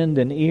a friend,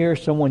 an ear,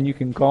 someone you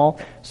can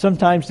call.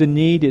 Sometimes the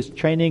need is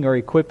training or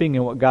equipping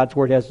in what God's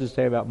Word has to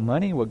say about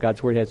money, what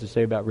God's Word has to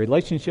say about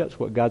relationships,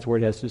 what God's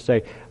Word has to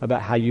say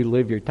about how you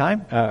live your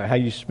time, how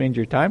you spend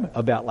your time,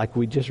 about, like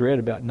we just read,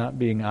 about not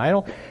being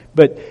idle.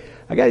 But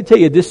I got to tell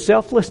you, this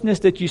selflessness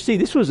that you see,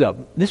 this was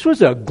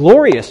a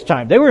glorious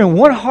time. They were in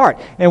one heart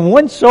and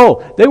one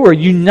soul. They were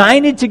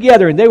united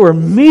together and they were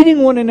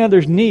meeting one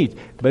another's needs.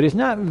 But it's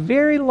not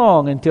very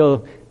long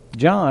until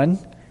John,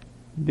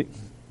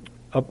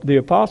 the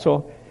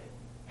apostle,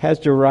 has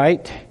to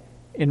write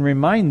and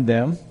remind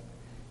them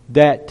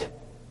that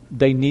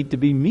they need to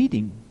be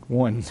meeting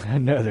one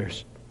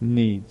another's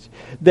needs.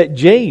 That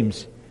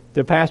James,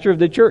 the pastor of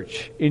the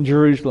church in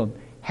Jerusalem,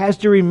 has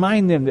to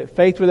remind them that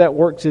faith without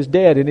works is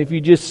dead. And if you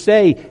just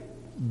say,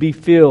 be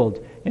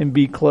filled and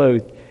be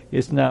clothed,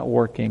 it's not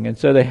working. And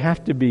so they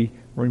have to be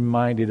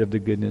reminded of the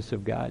goodness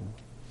of God.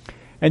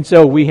 And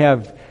so we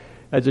have,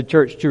 as a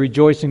church, to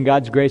rejoice in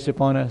God's grace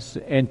upon us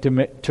and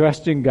to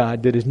trust in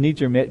God that His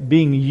needs are met,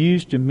 being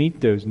used to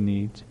meet those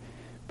needs.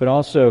 But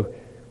also,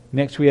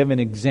 next we have an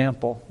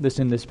example that's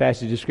in this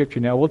passage of Scripture.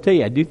 Now, we'll tell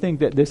you, I do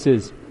think that this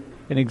is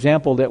an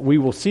example that we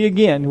will see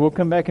again. We'll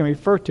come back and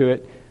refer to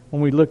it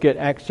when we look at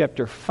Acts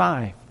chapter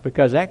 5.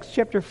 Because Acts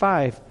chapter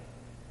 5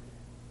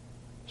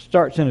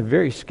 starts in a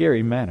very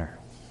scary manner.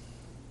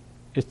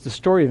 It's the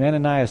story of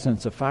Ananias and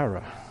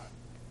Sapphira.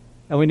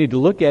 And we need to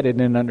look at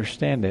it and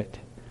understand it.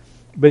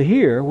 But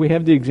here we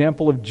have the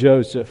example of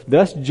Joseph.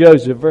 Thus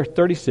Joseph, verse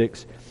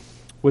 36,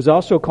 was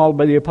also called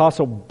by the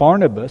apostle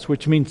Barnabas,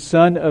 which means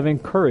son of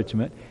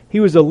encouragement. He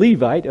was a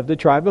Levite of the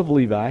tribe of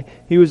Levi.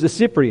 He was a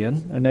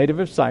Cyprian, a native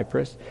of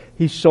Cyprus.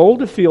 He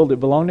sold a field that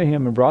belonged to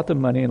him and brought the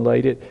money and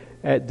laid it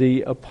at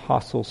the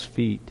apostles'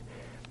 feet.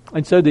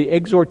 And so the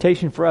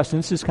exhortation for us, and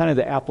this is kind of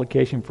the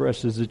application for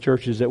us as the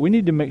church, is that we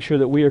need to make sure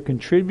that we are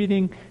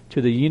contributing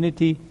to the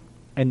unity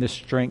and the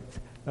strength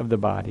of the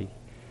body.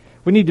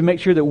 We need to make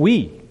sure that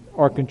we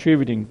are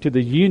contributing to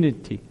the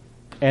unity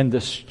and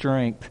the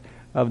strength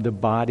of the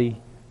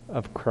body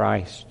of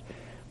Christ.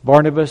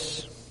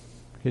 Barnabas,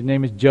 his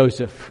name is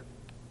Joseph.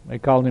 They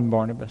called him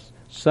Barnabas.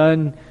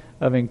 Son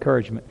of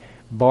encouragement.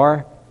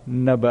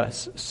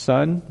 Barnabas.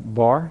 Son,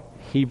 Bar,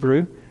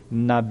 Hebrew,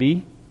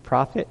 Nabi,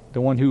 prophet,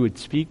 the one who would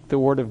speak the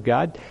word of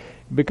God.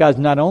 Because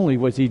not only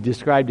was he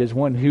described as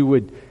one who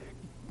would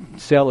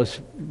sell his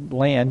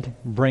land,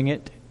 bring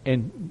it,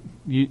 and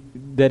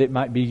that it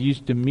might be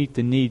used to meet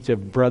the needs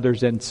of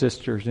brothers and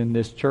sisters in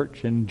this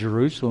church in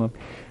Jerusalem,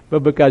 but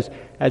because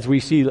as we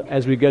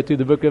go through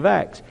the book of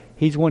Acts,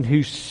 He's one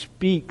who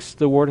speaks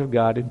the Word of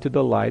God into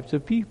the lives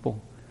of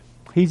people.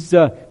 He's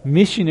a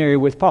missionary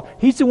with Paul.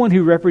 He's the one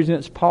who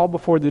represents Paul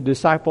before the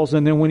disciples,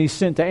 and then when he's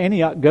sent to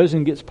Antioch, goes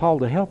and gets Paul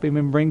to help him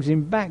and brings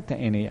him back to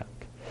Antioch.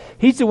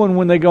 He's the one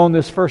when they go on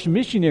this first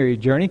missionary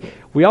journey.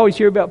 We always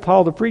hear about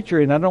Paul the preacher,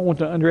 and I don't want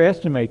to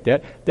underestimate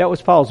that. That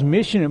was Paul's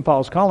mission and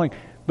Paul's calling.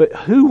 But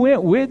who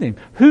went with him?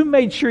 Who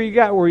made sure he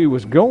got where he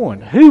was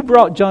going? Who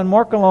brought John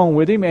Mark along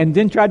with him and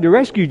then tried to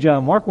rescue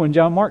John Mark when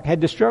John Mark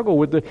had to struggle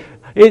with the...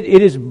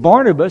 It is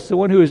Barnabas, the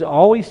one who is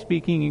always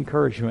speaking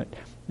encouragement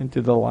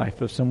into the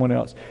life of someone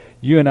else.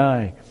 You and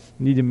I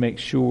need to make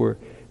sure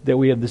that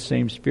we have the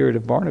same spirit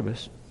of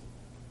Barnabas.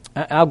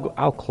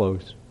 I'll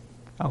close.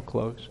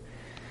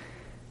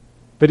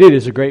 But it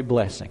is a great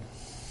blessing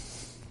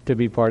to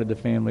be part of the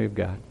family of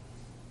God.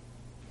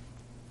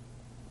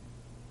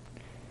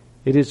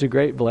 It is a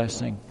great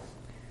blessing.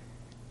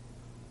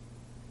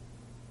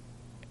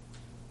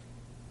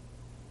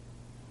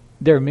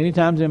 There are many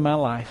times in my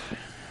life,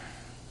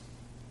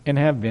 and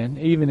have been,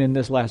 even in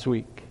this last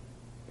week,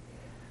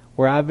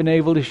 where I've been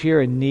able to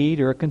share a need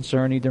or a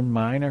concern, either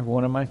mine or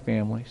one of my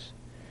families,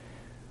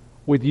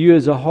 with you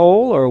as a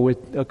whole, or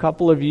with a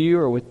couple of you,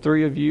 or with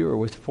 3 of you, or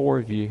with 4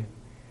 of you.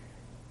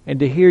 And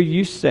to hear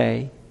you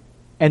say,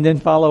 and then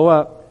follow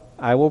up,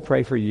 I will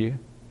pray for you.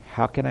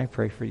 How can I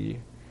pray for you?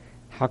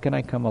 How can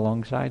I come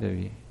alongside of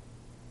you?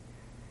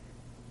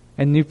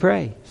 And you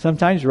pray.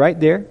 Sometimes right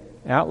there,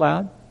 out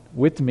loud,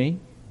 with me.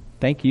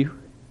 Thank you.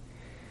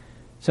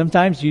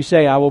 Sometimes you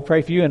say, I will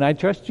pray for you, and I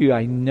trust you.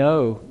 I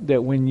know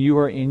that when you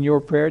are in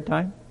your prayer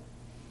time,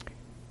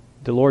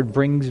 the Lord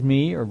brings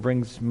me or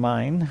brings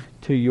mine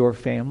to your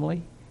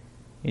family,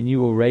 and you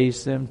will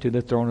raise them to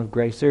the throne of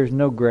grace. There's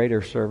no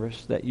greater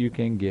service that you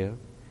can give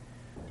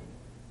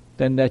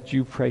than that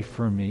you pray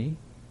for me.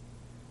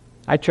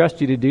 I trust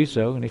you to do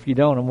so, and if you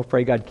don't, I'm going to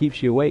pray God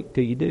keeps you awake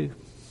till you do.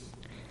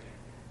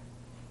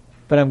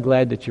 But I'm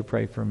glad that you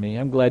pray for me.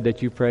 I'm glad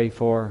that you pray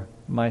for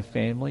my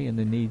family and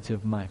the needs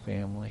of my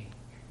family.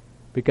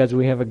 Because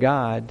we have a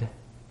God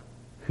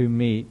who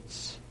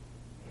meets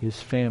His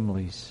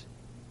family's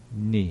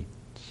needs.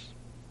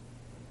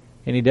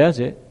 And He does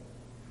it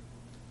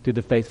through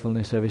the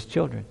faithfulness of His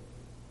children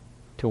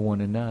to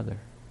one another.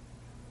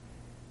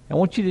 I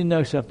want you to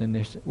know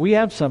something. We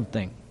have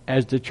something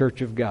as the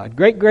church of God.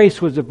 Great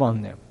grace was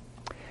upon them.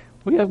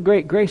 We have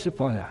great grace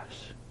upon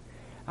us.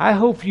 I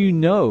hope you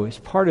know as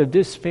part of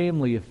this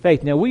family of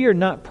faith. Now, we are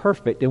not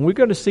perfect, and we're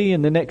going to see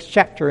in the next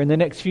chapter, in the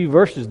next few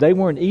verses, they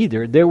weren't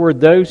either. There were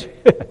those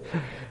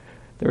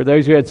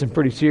who had some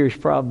pretty serious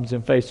problems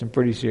and faced some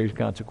pretty serious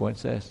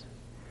consequences.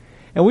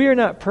 And we are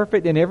not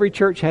perfect, and every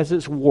church has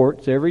its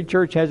warts, every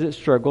church has its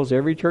struggles,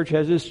 every church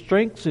has its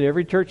strengths, and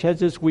every church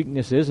has its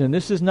weaknesses. And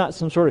this is not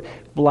some sort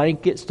of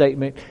blanket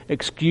statement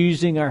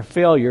excusing our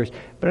failures.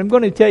 But I'm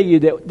going to tell you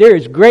that there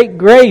is great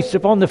grace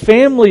upon the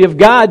family of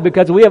God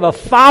because we have a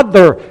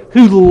Father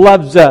who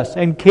loves us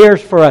and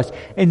cares for us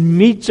and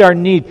meets our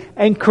need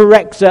and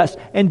corrects us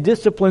and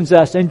disciplines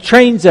us and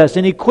trains us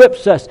and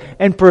equips us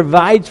and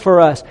provides for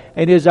us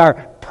and is our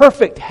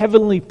perfect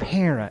heavenly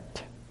parent.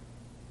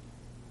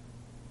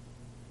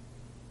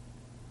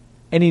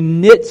 And He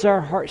knits our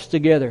hearts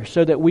together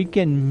so that we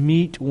can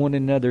meet one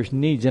another's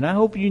needs. And I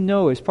hope you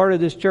know, as part of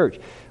this church,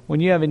 when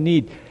you have a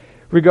need,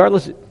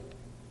 regardless,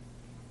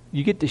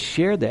 you get to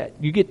share that.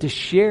 You get to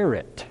share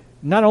it.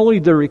 Not only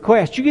the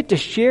request, you get to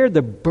share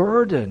the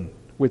burden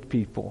with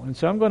people. And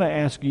so I'm going to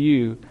ask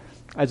you,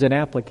 as an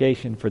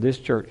application for this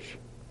church,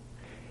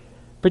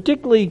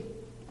 particularly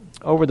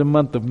over the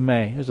month of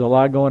May. There's a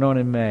lot going on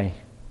in May.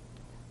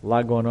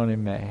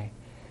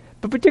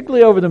 But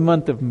particularly over the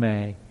month of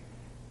May,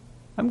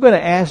 I'm going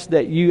to ask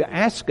that you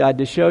ask God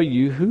to show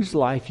you whose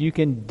life you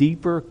can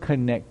deeper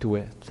connect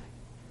with.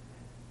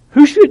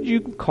 Who should you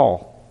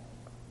call?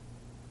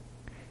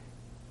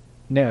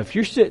 Now, if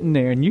you're sitting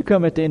there and you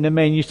come at the end of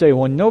May and you say,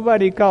 well,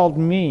 nobody called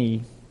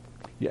me.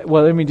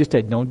 Well, let me just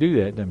say, don't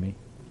do that to me.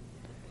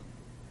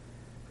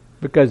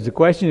 Because the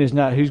question is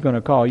not who's going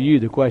to call you.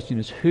 The question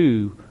is,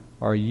 who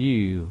are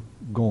you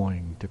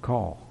going to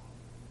call?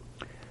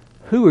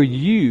 Who are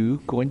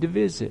you going to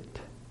visit?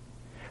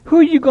 Who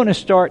are you going to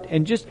start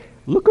and just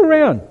look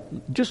around.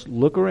 Just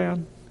look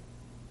around.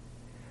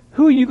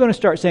 Who are you going to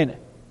start saying,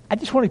 I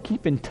just want to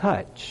keep in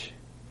touch.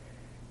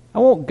 I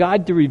want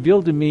God to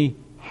reveal to me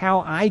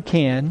how I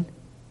can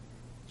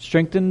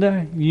strengthen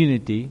the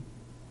unity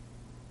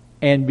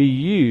and be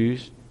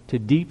used to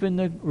deepen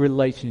the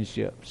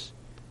relationships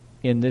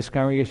in this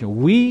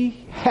congregation.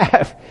 We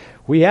have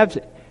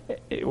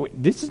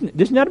this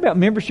is not about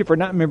membership or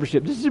not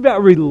membership. This is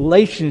about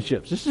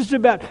relationships. This is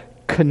about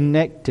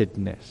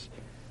connectedness.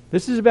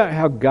 This is about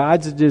how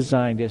God's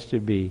designed us to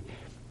be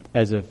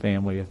as a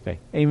family of faith.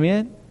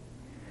 Amen?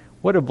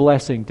 What a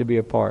blessing to be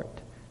a part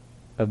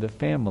of the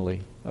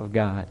family of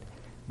God.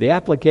 The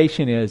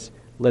application is,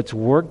 let's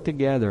work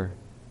together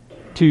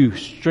to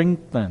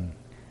strengthen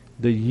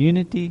the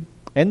unity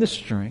and the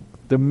strength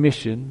the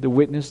mission, the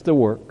witness, the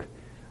work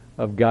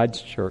of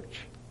God's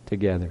church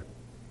together.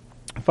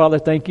 Father,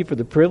 thank you for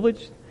the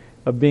privilege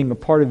of being a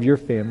part of your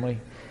family.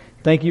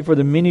 Thank you for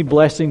the many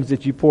blessings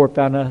that you pour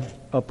upon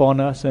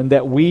us, and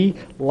that we,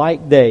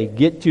 like they,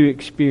 get to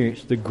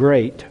experience the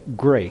great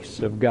grace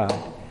of God.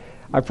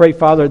 I pray,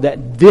 Father,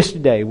 that this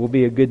day will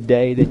be a good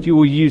day, that you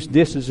will use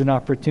this as an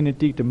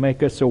opportunity to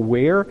make us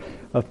aware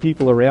of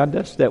people around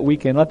us that we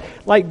can love.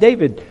 Like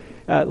Dave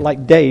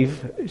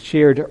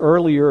shared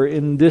earlier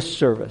in this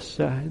service,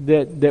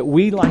 that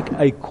we, like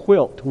a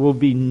quilt, will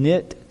be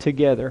knit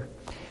together.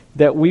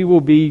 That we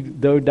will be,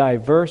 though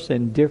diverse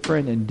and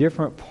different in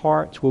different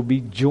parts, will be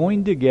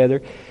joined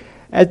together,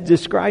 as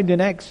described in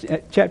Acts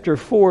chapter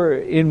 4,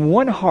 in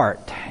one heart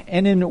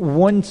and in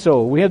one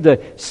soul. We have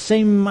the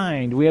same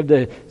mind. We have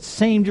the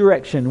same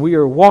direction. We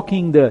are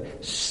walking the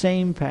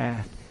same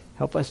path.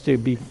 Help us to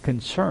be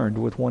concerned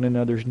with one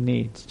another's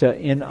needs, to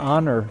in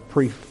honor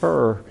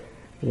prefer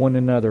one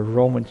another.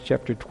 Romans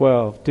chapter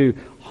 12, to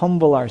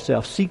humble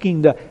ourselves,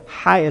 seeking the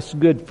highest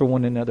good for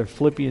one another.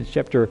 Philippians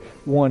chapter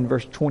 1,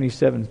 verse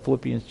 27,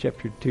 Philippians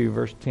chapter 2,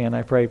 verse 10.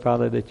 I pray,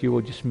 Father, that you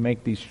will just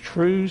make these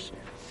truths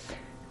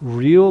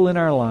real in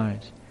our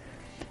lives,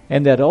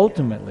 and that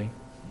ultimately,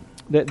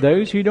 that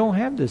those who don't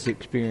have this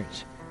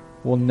experience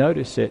will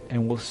notice it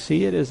and will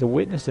see it as a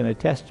witness and a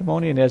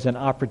testimony and as an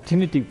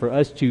opportunity for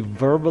us to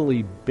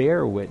verbally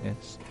bear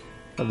witness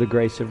of the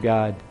grace of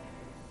God.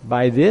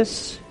 By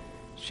this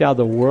shall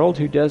the world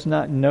who does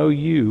not know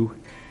you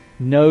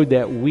know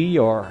that we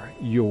are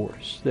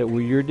yours, that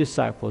we're your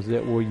disciples,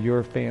 that we're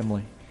your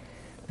family.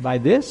 By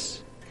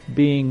this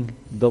being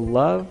the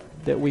love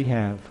that we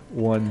have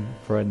one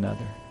for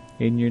another.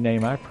 In your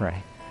name I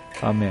pray.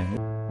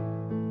 Amen.